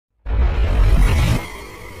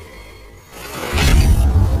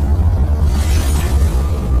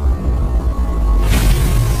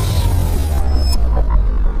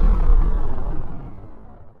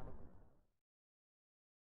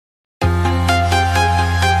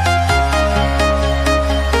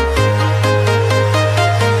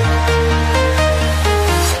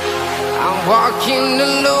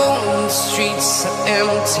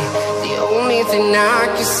empty. The only thing I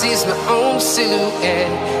can see is my own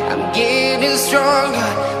silhouette. I'm getting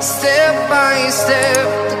stronger, step by step.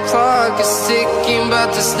 The clock is ticking,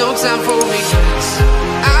 but there's no time for regrets.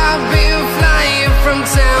 I've been flying from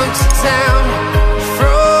town to town,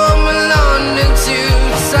 from London to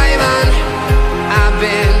Taiwan. I've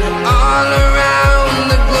been all around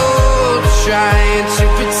the globe, trying to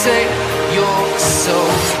protect your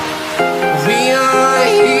soul. We are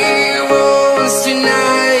heroes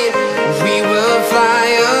tonight. We will fly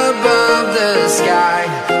above the sky.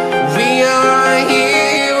 We are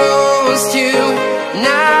heroes tonight.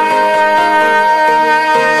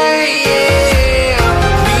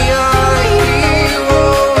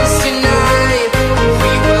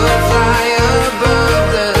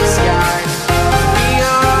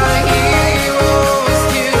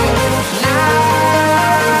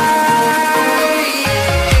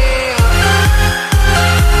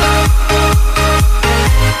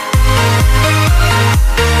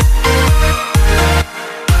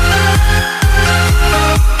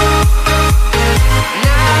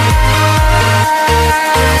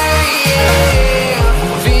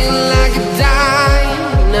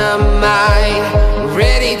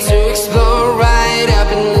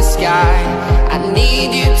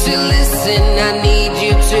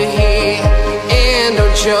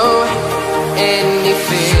 Show any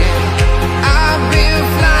fear. I've been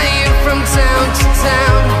flying from town to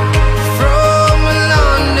town, from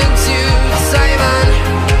London to Taiwan.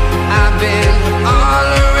 I've been all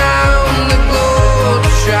around the globe,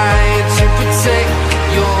 trying to protect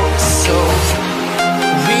your soul.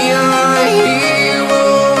 We are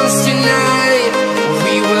heroes tonight.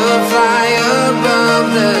 We will fly above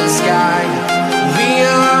the sky. We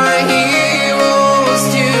are heroes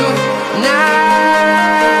tonight.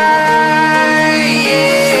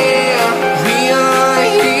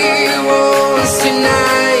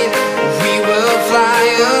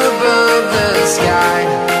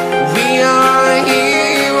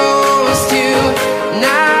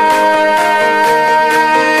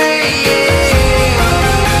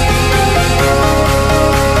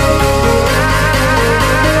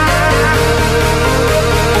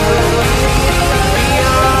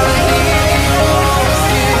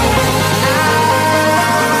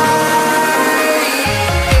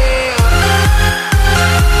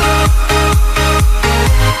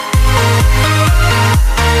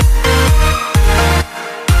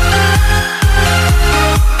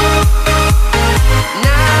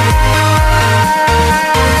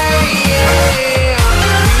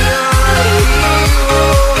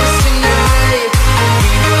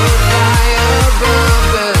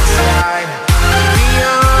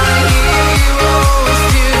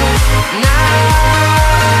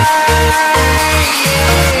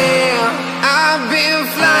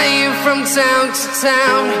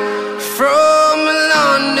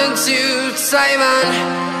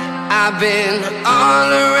 I've been all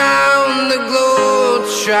around the globe,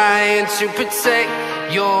 trying to protect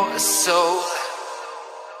your soul.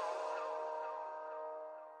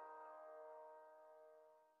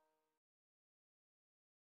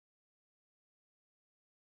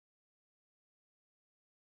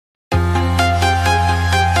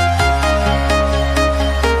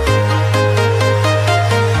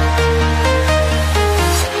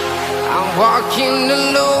 I'm walking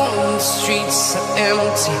alone, the streets are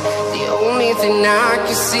empty. The only thing I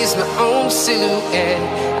can see is my own silhouette.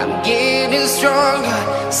 I'm getting stronger,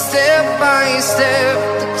 step by step.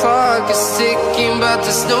 The clock is ticking, but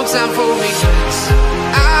there's no time for regrets.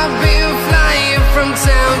 I've been flying from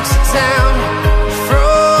town to town,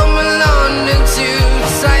 from London to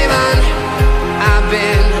Taiwan. I've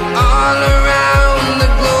been all around the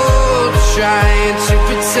globe, trying to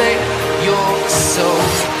protect your soul.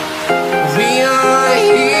 We are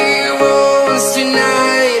heroes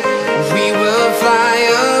tonight. We will fly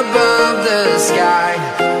above the sky.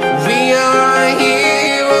 We are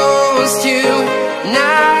heroes tonight.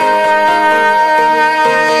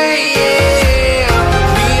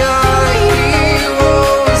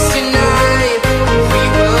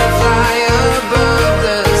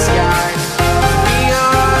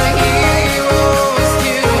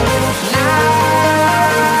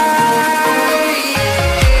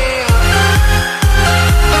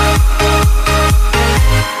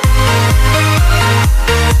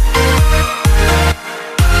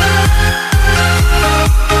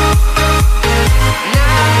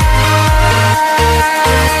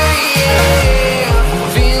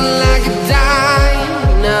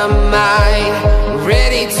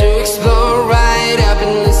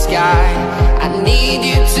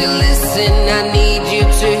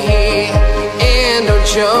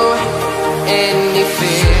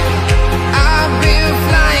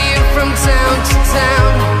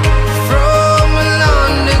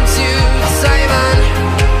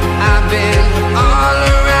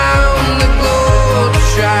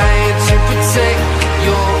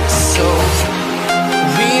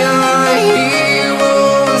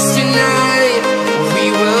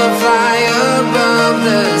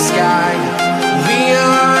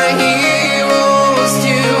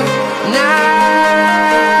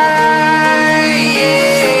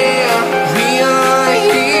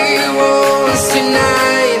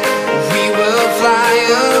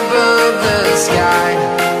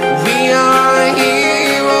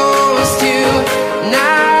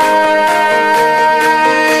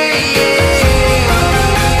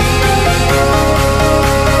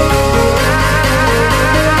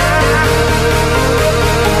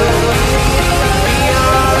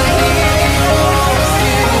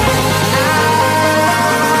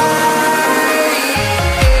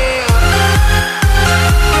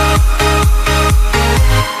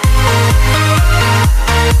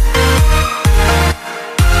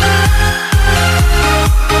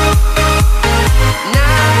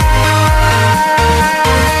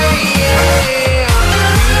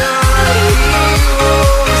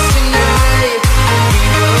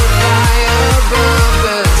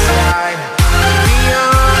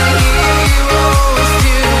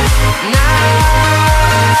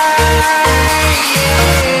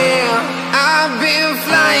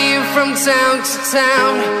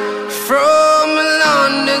 from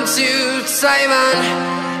London to Taiwan,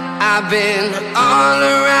 I've been all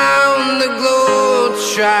around the globe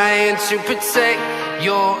trying to protect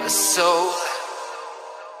your soul.